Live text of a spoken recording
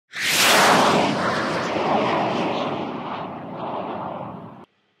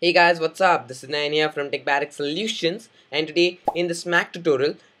Hey guys, what's up? This is Nayan here from Barrack Solutions, and today in this Mac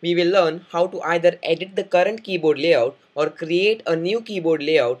tutorial we will learn how to either edit the current keyboard layout or create a new keyboard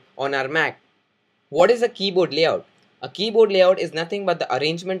layout on our Mac. What is a keyboard layout? A keyboard layout is nothing but the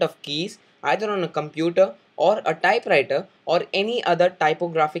arrangement of keys either on a computer or a typewriter or any other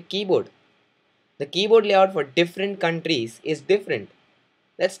typographic keyboard. The keyboard layout for different countries is different.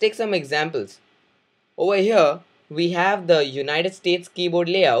 Let's take some examples. Over here, we have the United States keyboard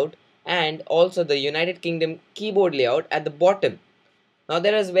layout and also the United Kingdom keyboard layout at the bottom. Now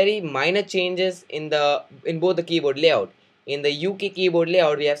there is very minor changes in both the keyboard layout. In the UK keyboard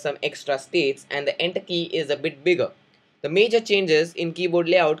layout, we have some extra states and the enter key is a bit bigger. The major changes in keyboard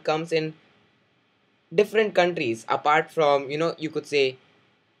layout comes in different countries apart from, you could say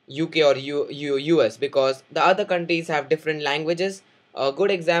UK or US, because the other countries have different languages. A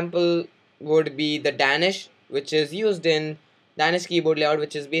good example would be the Danish, which is used in Danish keyboard layout,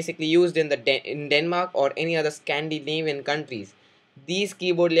 which is basically used in in Denmark or any other Scandinavian countries. These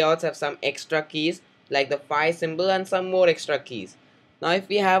keyboard layouts have some extra keys like the phi symbol and some more extra keys. Now if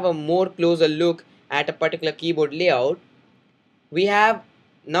we have a more closer look at a particular keyboard layout, we have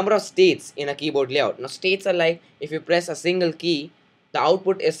number of states in a keyboard layout. Now states are like, if you press a single key, the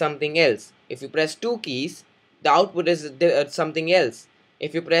output is something else. If you press two keys, the output is something else.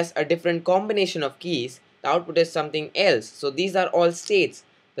 If you press a different combination of keys, the output is something else. So these are all states.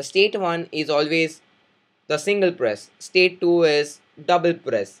 The state 1 is always the single press. State 2 is double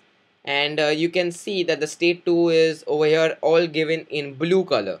press. And you can see that the state 2 is over here all given in blue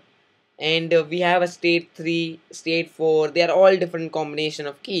color. And we have a state 3, state 4. They are all different combination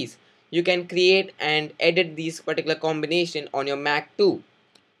of keys. You can create and edit these particular combination on your Mac too.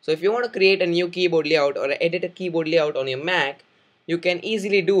 So if you want to create a new keyboard layout or edit a keyboard layout on your Mac, you can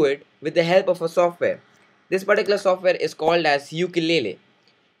easily do it with the help of a software. This particular software is called as Ukulele,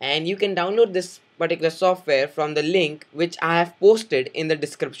 and you can download this particular software from the link which I have posted in the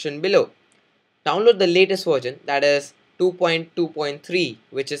description below. Download the latest version, that is 2.2.3,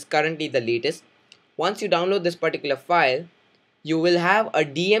 which is currently the latest. Once you download this particular file, you will have a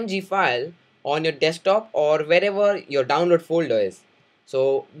DMG file on your desktop or wherever your download folder is.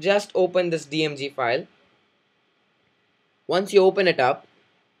 So just open this DMG file. Once you open it up,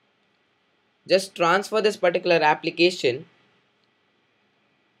 just transfer this particular application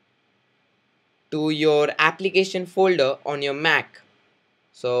to your application folder on your Mac.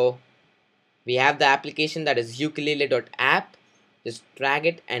 So we have the application, that is ukulele.app. Just drag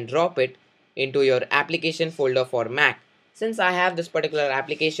it and drop it into your application folder for Mac. Since I have this particular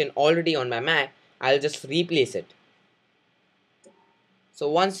application already on my Mac, I'll just replace it. So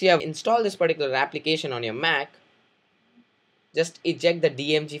once you have installed this particular application on your Mac, just eject the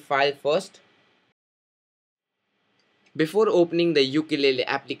DMG file first. Before opening the Ukulele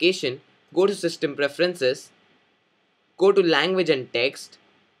application, go to System Preferences, go to Language and Text,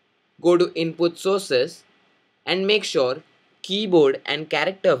 go to Input Sources, and make sure Keyboard and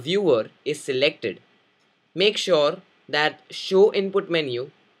Character Viewer is selected. Make sure that Show Input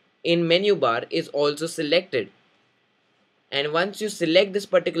Menu in menu bar is also selected. And once you select this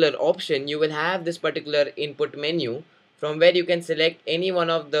particular option, you will have this particular input menu from where you can select any one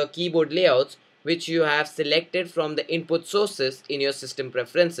of the keyboard layouts which you have selected from the input sources in your system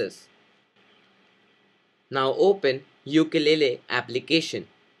preferences. Now open Ukulele application.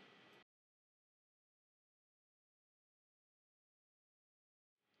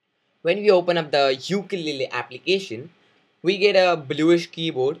 When we open up the Ukulele application, we get a bluish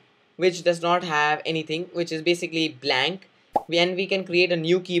keyboard which does not have anything, which is basically blank, and we can create a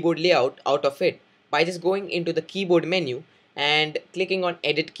new keyboard layout out of it by just going into the keyboard menu and clicking on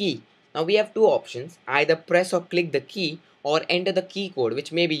edit key. Now we have two options, either press or click the key or enter the key code,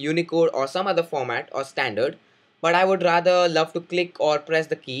 which may be Unicode or some other format or standard, but I would rather love to click or press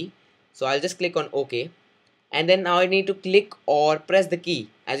the key. So I'll just click on OK, and then now I need to click or press the key.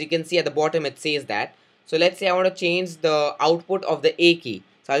 As you can see at the bottom it says that. So let's say I want to change the output of the A key,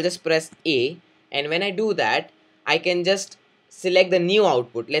 so I'll just press A, and when I do that I can just select the new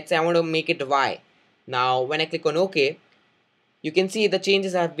output. Let's say I want to make it Y. Now when I click on OK, you can see the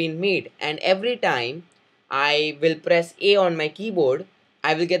changes have been made, and every time I will press A on my keyboard,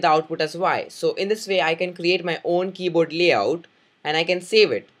 I will get the output as Y. So in this way I can create my own keyboard layout and I can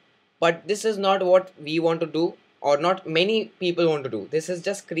save it. But this is not what we want to do, or not many people want to do. This is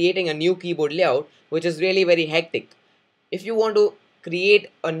just creating a new keyboard layout, which is really very hectic. If you want to create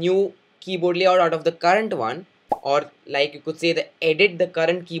a new keyboard layout out of the current one, or like you could say edit the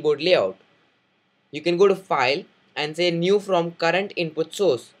current keyboard layout, you can go to File and say New from Current Input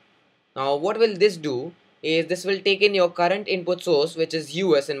Source. Now what will this do? is this will take in your current input source, which is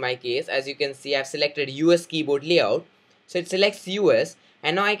US in my case. As you can see, I've selected US keyboard layout. So it selects US,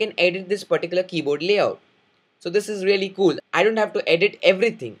 and now I can edit this particular keyboard layout. So this is really cool. I don't have to edit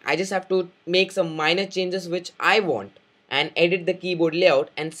everything. I just have to make some minor changes which I want and edit the keyboard layout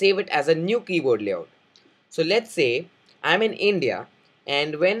and save it as a new keyboard layout. So let's say I'm in India,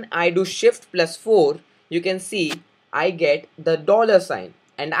 and when I do Shift+4, you can see I get the dollar sign,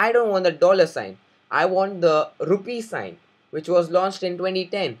 and I don't want the dollar sign. I want the rupee sign, which was launched in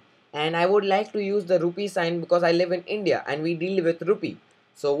 2010, and I would like to use the rupee sign because I live in India and we deal with rupee.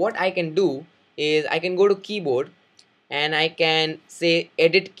 So what I can do is I can go to keyboard and I can say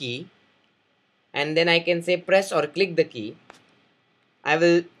edit key, and then I can say press or click the key. I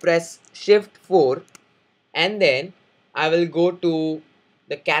will press Shift 4, and then I will go to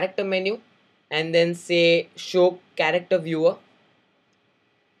the character menu and then say show character viewer,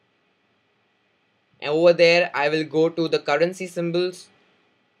 and over there I will go to the currency symbols,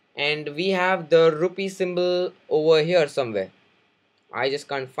 and we have the rupee symbol over here somewhere. I just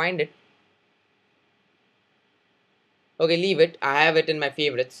can't find it. Okay, leave it. I have it in my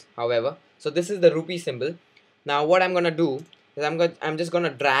favorites, however. So this is the rupee symbol. Now what I'm gonna do is I'm just gonna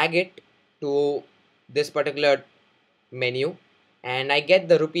drag it to this particular menu, and I get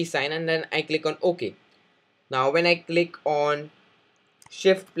the rupee sign, and then I click on OK. Now when I click on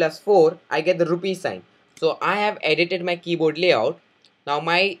Shift+4, I get the rupee sign. So I have edited my keyboard layout. Now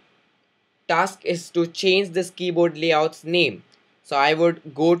my task is to change this keyboard layout's name. So I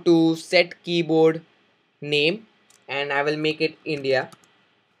would go to set keyboard name, and I will make it India,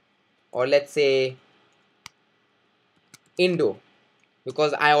 or let's say Indo,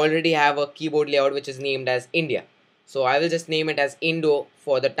 because I already have a keyboard layout which is named as India. So I will just name it as Indo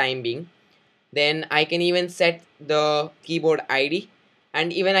for the time being. Then I can even set the keyboard ID,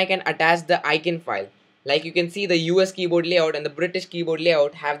 and even I can attach the icon file. Like you can see, the US keyboard layout and the British keyboard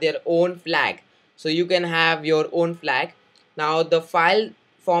layout have their own flag. So you can have your own flag. Now the file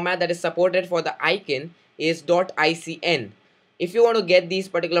format that is supported for the icon is .icn. If you want to get these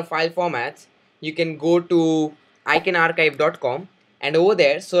particular file formats, you can go to iconarchive.com, and over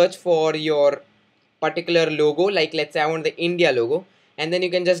there search for your particular logo. Like let's say I want the India logo, and then you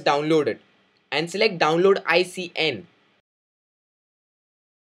can just download it and select download ICN.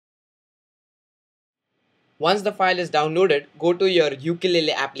 Once the file is downloaded, go to your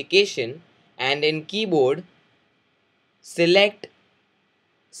Ukulele application, and in keyboard select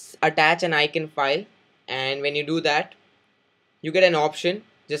attach an icon file, and when you do that you get an option.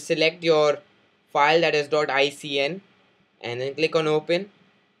 Just select your file, that is .icn, and then click on open,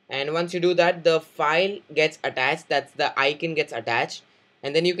 and once you do that, the file gets attached, that's the icon gets attached.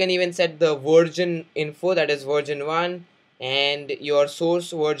 And then you can even set the version info, that is version 1, and your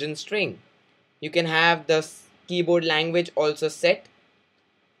source version string. You can have the keyboard language also set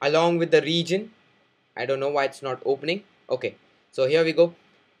along with the region. I don't know why it's not opening. Okay, so here we go.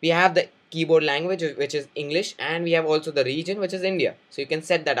 We have the keyboard language, which is English, and we have also the region, which is India. So you can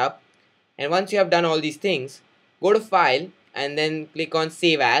set that up. And once you have done all these things, go to file and then click on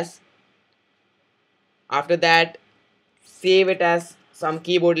save as. After that, save it as some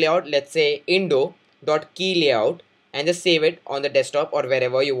keyboard layout, let's say indo.key layout, and just save it on the desktop or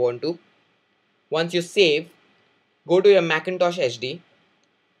wherever you want to. Once you save, go to your Macintosh HD,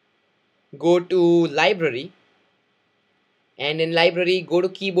 go to library, and in library go to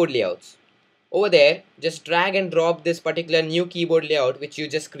keyboard layouts. Over there, just drag and drop this particular new keyboard layout which you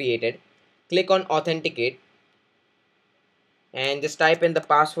just created. Click on authenticate, and just type in the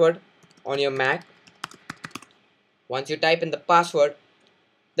password on your Mac. Once you type in the password,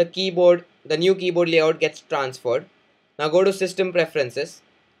 the new keyboard layout gets transferred. Now go to system preferences.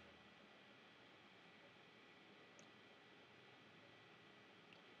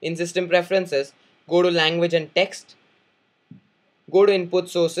 In system preferences, go to language and text, go to input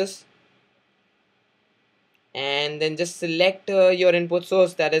sources, and then just select your input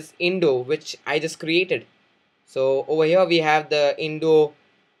source, that is Indo, which I just created. So over here we have the Indo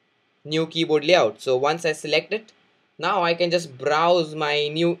new keyboard layout. So once I select it, now I can just browse my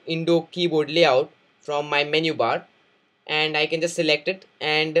new Indo keyboard layout from my menu bar, and I can just select it,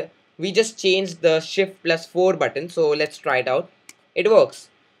 and we just changed the Shift+4 button. So let's try it out. It works.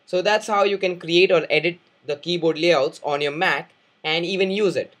 So that's how you can create or edit the keyboard layouts on your Mac and even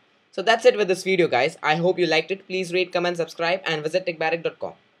use it. So that's it with this video, guys. I hope you liked it. Please rate, comment, subscribe, and visit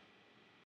techbarrack.com.